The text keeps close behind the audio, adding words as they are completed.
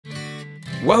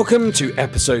Welcome to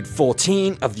episode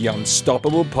 14 of the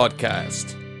Unstoppable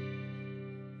Podcast.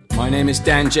 My name is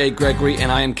Jake Ducey,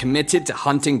 and I am committed to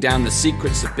hunting down the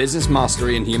secrets of business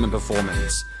mastery and human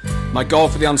performance. My goal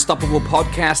for the Unstoppable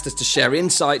Podcast is to share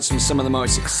insights from some of the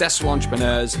most successful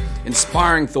entrepreneurs,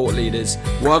 inspiring thought leaders,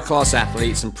 world-class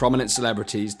athletes, and prominent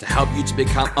celebrities to help you to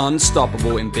become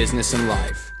unstoppable in business and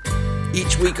life.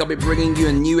 Each week I'll be bringing you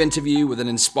a new interview with an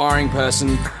inspiring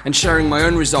person and sharing my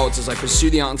own results as I pursue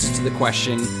the answers to the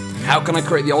question, how can I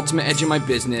create the ultimate edge in my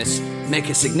business, make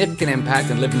a significant impact,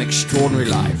 and live an extraordinary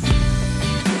life?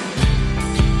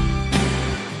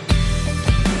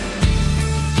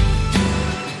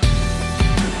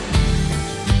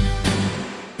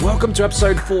 Welcome to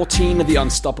episode 14 of the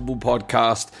Unstoppable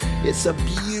Podcast. It's a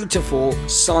beautiful,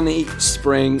 sunny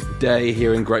spring day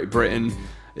here in Great Britain.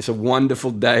 It's a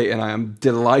wonderful day and I am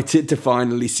delighted to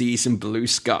finally see some blue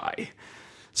sky.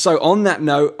 So on that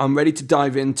note, I'm ready to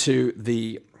dive into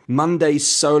the Monday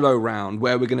solo round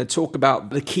where we're going to talk about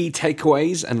the key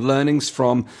takeaways and learnings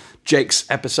from Jake's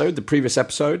episode, the previous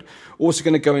episode. Also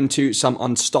going to go into some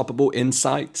unstoppable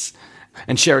insights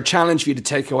and share a challenge for you to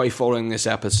take away following this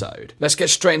episode. Let's get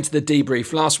straight into the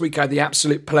debrief. Last week I had the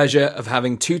absolute pleasure of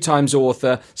having 2-times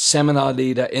author, seminar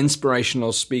leader,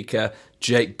 inspirational speaker,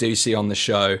 Jake Ducey on the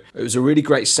show. It was a really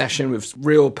great session with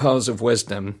real pearls of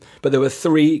wisdom, but there were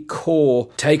 3 core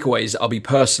takeaways that I'll be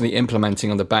personally implementing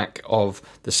on the back of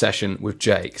the session with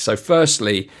Jake. So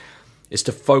firstly, is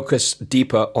to focus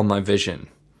deeper on my vision.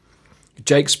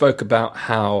 Jake spoke about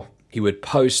how he would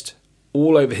post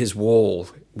all over his wall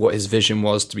what his vision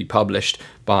was to be published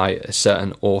by a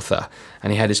certain author.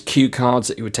 And he had his cue cards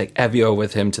that he would take everywhere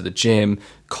with him to the gym,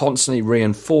 constantly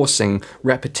reinforcing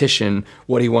repetition,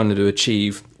 what he wanted to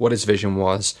achieve, what his vision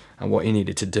was, and what he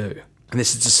needed to do. And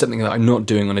this is just something that I'm not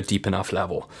doing on a deep enough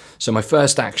level. So my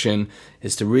first action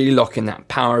is to really lock in that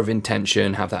power of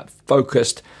intention, have that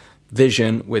focused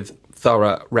vision with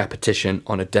thorough repetition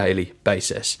on a daily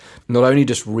basis. Not only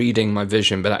just reading my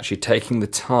vision, but actually taking the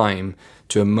time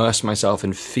to immerse myself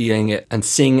in feeling it and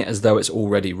seeing it as though it's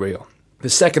already real. The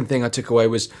second thing I took away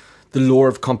was the law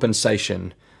of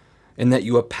compensation, in that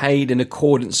you are paid in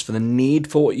accordance for the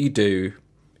need for what you do,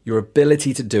 your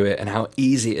ability to do it, and how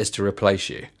easy it is to replace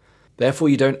you. Therefore,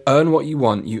 you don't earn what you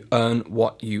want, you earn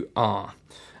what you are.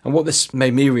 And what this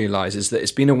made me realize is that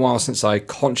it's been a while since I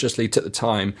consciously took the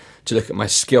time to look at my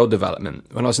skill development.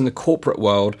 When I was in the corporate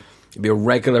world, it'd be a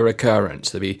regular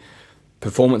occurrence. There'd be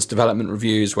performance development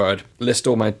reviews where I'd list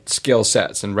all my skill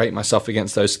sets and rate myself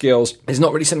against those skills. It's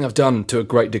not really something I've done to a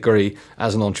great degree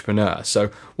as an entrepreneur. So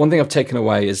one thing I've taken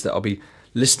away is that I'll be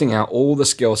listing out all the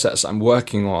skill sets I'm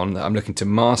working on, that I'm looking to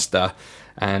master,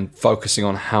 and focusing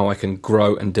on how I can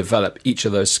grow and develop each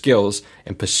of those skills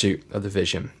in pursuit of the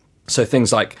vision. So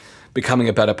things like becoming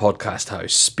a better podcast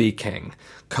host, speaking,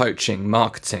 coaching,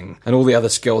 marketing, and all the other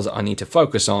skills that I need to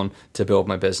focus on to build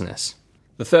my business.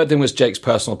 The third thing was Jake's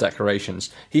personal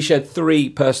declarations. He shared 3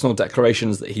 personal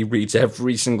declarations that he reads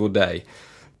every single day.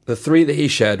 The 3 that he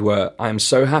shared were, I am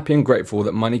so happy and grateful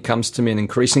that money comes to me in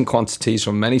increasing quantities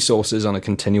from many sources on a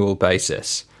continual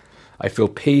basis. I feel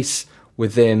peace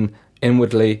within,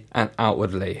 inwardly, and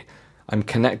outwardly. I'm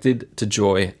connected to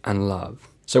joy and love.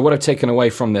 So what I've taken away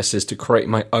from this is to create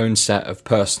my own set of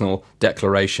personal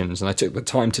declarations. And I took the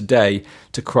time today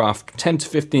to craft 10 to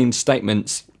 15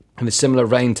 statements in a similar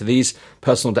vein to these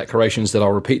personal declarations that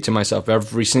I'll repeat to myself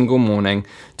every single morning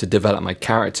to develop my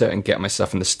character and get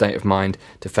myself in the state of mind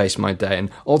to face my day and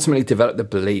ultimately develop the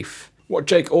belief. What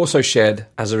Jake also shared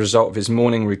as a result of his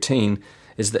morning routine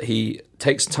is that he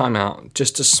takes time out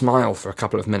just to smile for a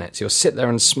couple of minutes. He'll sit there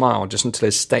and smile just until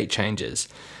his state changes.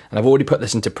 And I've already put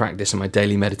this into practice in my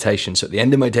daily meditation. So at the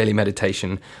end of my daily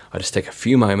meditation, I just take a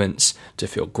few moments to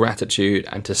feel gratitude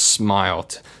and to smile,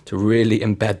 to really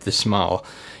embed the smile.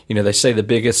 You know, they say the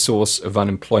biggest source of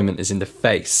unemployment is in the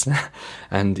face.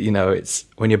 And, you know, it's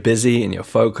when you're busy and you're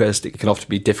focused, it can often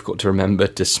be difficult to remember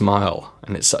to smile.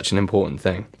 And it's such an important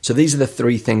thing. So these are the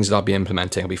 3 things that I'll be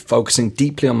implementing. I'll be focusing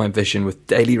deeply on my vision with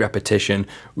daily repetition,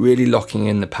 really locking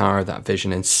in the power of that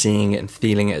vision and seeing it and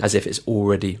feeling it as if it's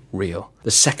already real.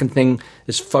 The second thing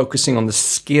is focusing on the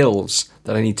skills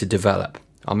that I need to develop.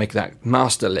 I'll make that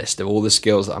master list of all the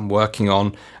skills that I'm working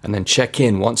on and then check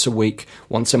in once a week,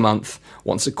 once a month,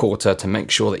 once a quarter to make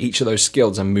sure that each of those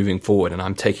skills are moving forward and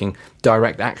I'm taking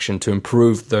direct action to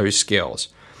improve those skills.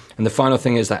 And the final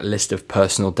thing is that list of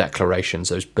personal declarations,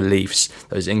 those beliefs,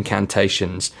 those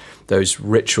incantations, those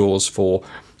rituals for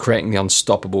creating the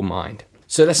unstoppable mind.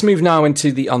 So let's move now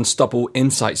into the Unstoppable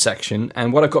Insight section.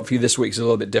 And what I've got for you this week is a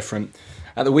little bit different.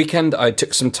 At the weekend, I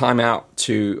took some time out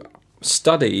to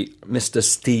study Mr.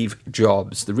 Steve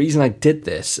Jobs. The reason I did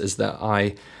this is that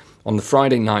on the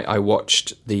Friday night, I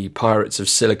watched The Pirates of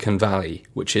Silicon Valley,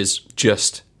 which is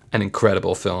just an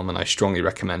incredible film, and I strongly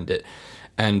recommend it.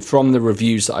 And from the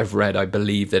reviews that I've read, I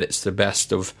believe that it's the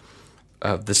best of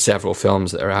the several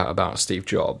films that are out about Steve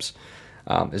Jobs.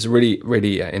 It's a really,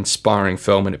 really inspiring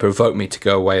film, and it provoked me to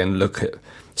go away and look at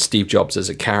Steve Jobs as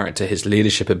a character, his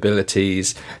leadership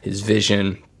abilities, his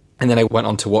vision. And then I went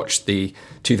on to watch the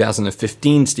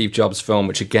 2015 Steve Jobs film,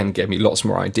 which again gave me lots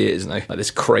more ideas. And like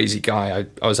this crazy guy,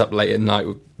 I was up late at night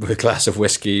with a glass of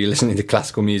whiskey, listening to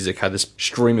classical music, had this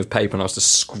stream of paper, and I was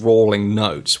just scrawling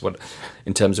notes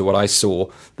in terms of what I saw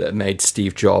that made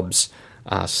Steve Jobs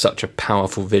such a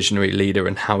powerful visionary leader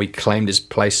and how he claimed his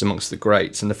place amongst the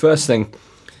greats. And the first thing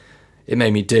it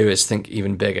made me do is think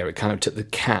even bigger. It kind of took the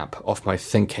cap off my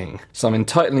thinking. So I'm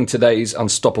entitling today's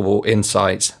Unstoppable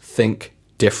Insights, Think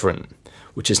Different,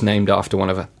 which is named after one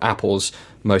of Apple's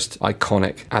most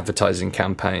iconic advertising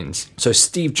campaigns. So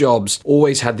Steve Jobs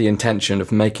always had the intention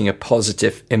of making a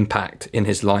positive impact in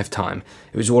his lifetime.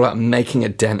 It was all about making a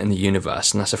dent in the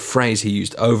universe, and that's a phrase he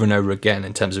used over and over again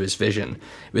in terms of his vision.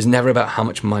 It was never about how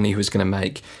much money he was going to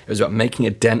make. It was about making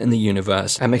a dent in the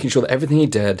universe and making sure that everything he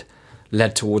did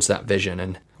led towards that vision.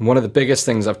 And one of the biggest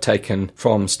things I've taken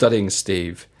from studying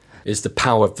Steve is the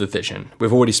power of the vision.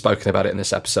 We've already spoken about it in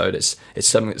this episode. It's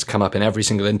something that's come up in every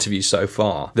single interview so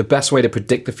far. The best way to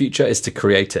predict the future is to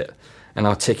create it and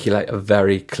articulate a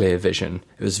very clear vision.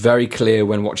 It was very clear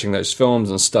when watching those films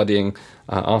and studying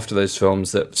after those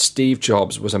films that Steve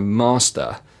Jobs was a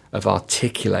master of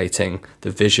articulating the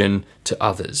vision to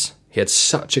others. He had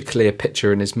such a clear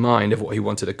picture in his mind of what he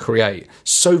wanted to create,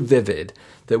 so vivid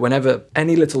that whenever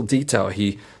any little detail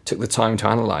he took the time to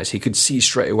analyze, he could see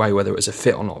straight away whether it was a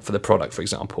fit or not for the product, for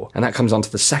example. And that comes on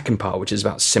to the second part, which is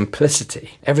about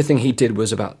simplicity. Everything he did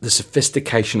was about the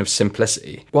sophistication of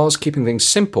simplicity. Whilst keeping things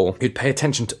simple, he'd pay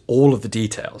attention to all of the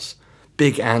details,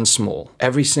 big and small.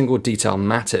 Every single detail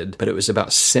mattered, but it was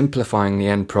about simplifying the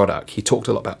end product. He talked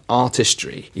a lot about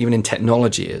artistry. Even in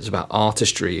technology, it was about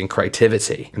artistry and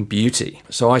creativity and beauty.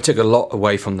 So I took a lot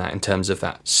away from that in terms of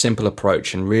that simple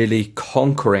approach and really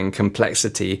conquering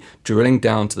complexity, drilling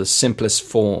down to the simplest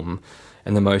form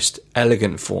and the most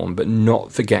elegant form, but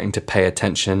not forgetting to pay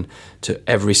attention to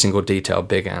every single detail,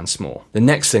 big and small. The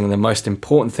next thing, and the most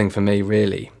important thing for me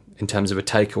really, in terms of a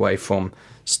takeaway from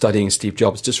studying Steve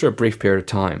Jobs, just for a brief period of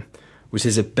time, was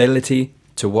his ability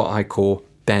to what I call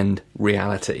bend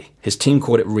reality. His team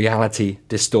called it reality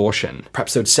distortion.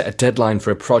 Perhaps they would set a deadline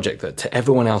for a project that to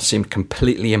everyone else seemed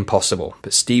completely impossible,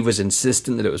 but Steve was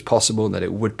insistent that it was possible and that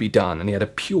it would be done, and he had a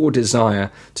pure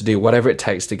desire to do whatever it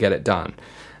takes to get it done.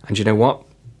 And you know what?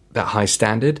 That high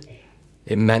standard,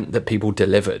 it meant that people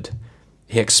delivered.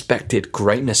 He expected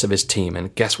greatness of his team,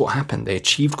 and guess what happened? They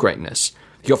achieved greatness.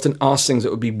 He often asked things that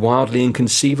would be wildly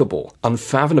inconceivable,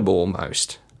 unfathomable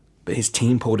almost, but his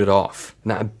team pulled it off.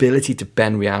 And that ability to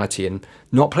bend reality and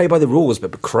not play by the rules,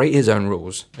 but create his own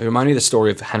rules. It reminded me of the story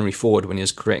of Henry Ford when he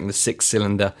was creating the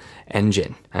 6-cylinder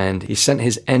engine. And he sent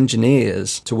his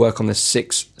engineers to work on this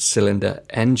 6-cylinder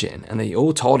engine, and they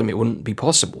all told him it wouldn't be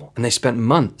possible. And they spent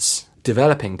months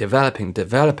developing,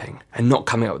 and not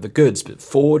coming up with the goods. But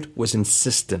Ford was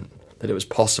insistent that it was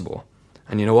possible.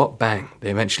 And you know what? Bang, they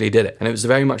eventually did it. And it was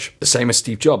very much the same as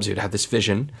Steve Jobs. He would have this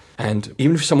vision, and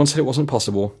even if someone said it wasn't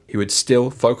possible, he would still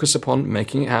focus upon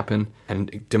making it happen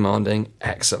and demanding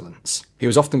excellence. He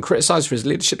was often criticized for his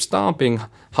leadership style, being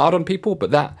hard on people,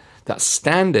 but that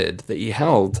standard that he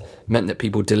held meant that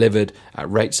people delivered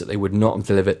at rates that they would not have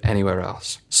delivered anywhere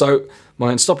else. So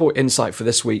my unstoppable insight for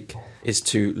this week is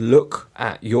to look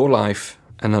at your life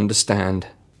and understand,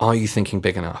 are you thinking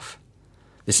big enough?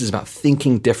 This is about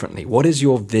thinking differently. What is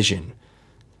your vision?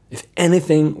 If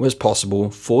anything was possible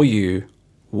for you,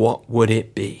 what would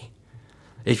it be?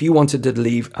 If you wanted to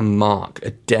leave a mark,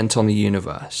 a dent on the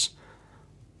universe,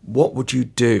 what would you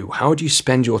do? How would you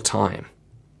spend your time?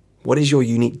 What is your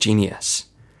unique genius?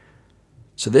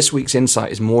 So this week's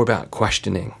insight is more about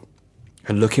questioning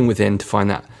and looking within to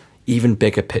find that even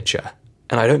bigger picture.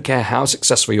 And I don't care how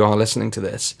successful you are listening to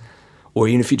this, or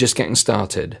even if you're just getting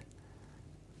started,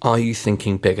 are you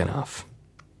thinking big enough?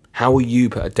 How will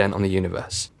you put a dent on the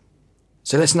universe?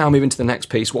 So let's now move into the next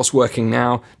piece. What's working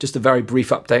now? Just a very brief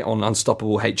update on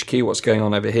Unstoppable HQ, what's going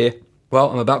on over here.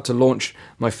 Well, I'm about to launch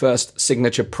my first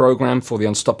signature program for the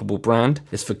Unstoppable brand.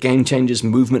 It's for game changers,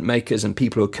 movement makers, and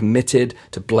people who are committed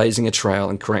to blazing a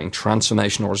trail and creating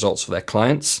transformational results for their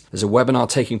clients. There's a webinar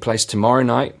taking place tomorrow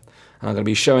night, And I'm going to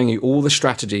be showing you all the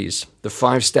strategies, the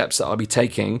 5 steps that I'll be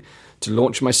taking to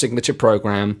launch my signature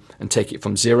program and take it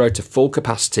from 0 to full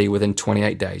capacity within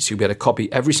 28 days. You'll be able to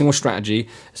copy every single strategy.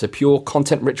 It's a pure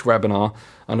content-rich webinar,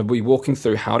 and I'll be walking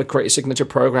through how to create a signature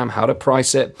program, how to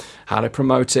price it, how to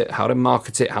promote it, how to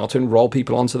market it, how to enroll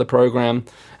people onto the program,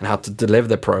 and how to deliver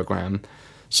the program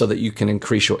so that you can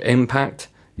increase your impact,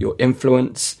 your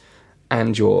influence,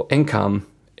 and your income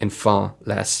in far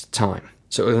less time.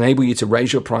 So it will enable you to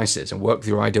raise your prices and work with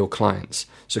your ideal clients.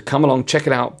 So come along, check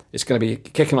it out. It's going to be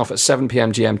kicking off at 7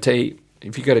 p.m. GMT.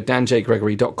 If you go to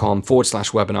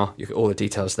danjakegregory.com/webinar, you get all the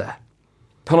details there.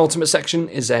 Penultimate section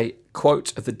is a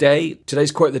quote of the day.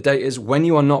 Today's quote of the day is, when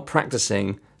you are not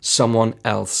practicing, someone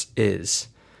else is.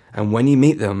 And when you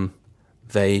meet them,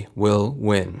 they will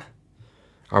win.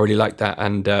 I really like that,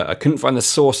 and I couldn't find the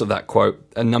source of that quote.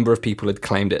 A number of people had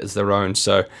claimed it as their own,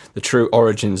 so the true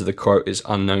origins of the quote is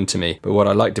unknown to me. But what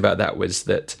I liked about that was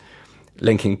that,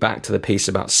 linking back to the piece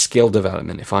about skill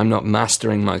development, if I'm not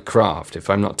mastering my craft, if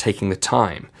I'm not taking the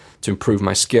time to improve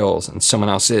my skills and someone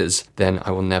else is, then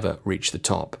I will never reach the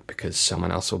top because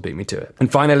someone else will beat me to it.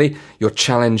 And finally, your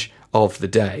challenge of the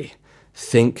day.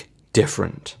 Think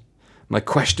different. My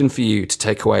question for you to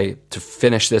take away to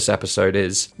finish this episode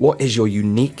is, what is your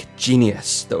unique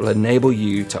genius that will enable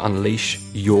you to unleash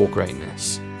your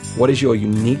greatness? What is your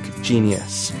unique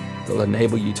genius that will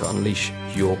enable you to unleash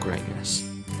your greatness?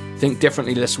 Think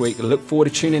differently this week. I look forward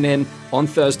to tuning in on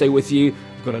Thursday with you.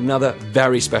 We've got another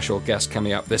very special guest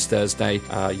coming up this Thursday.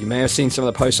 You may have seen some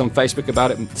of the posts on Facebook about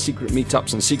it, secret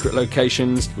meetups and secret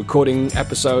locations, recording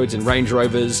episodes in Range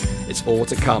Rovers. It's all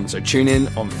to come. So tune in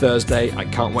on Thursday. I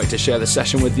can't wait to share the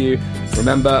session with you.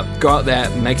 Remember, go out there,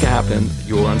 make it happen.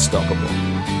 You're unstoppable.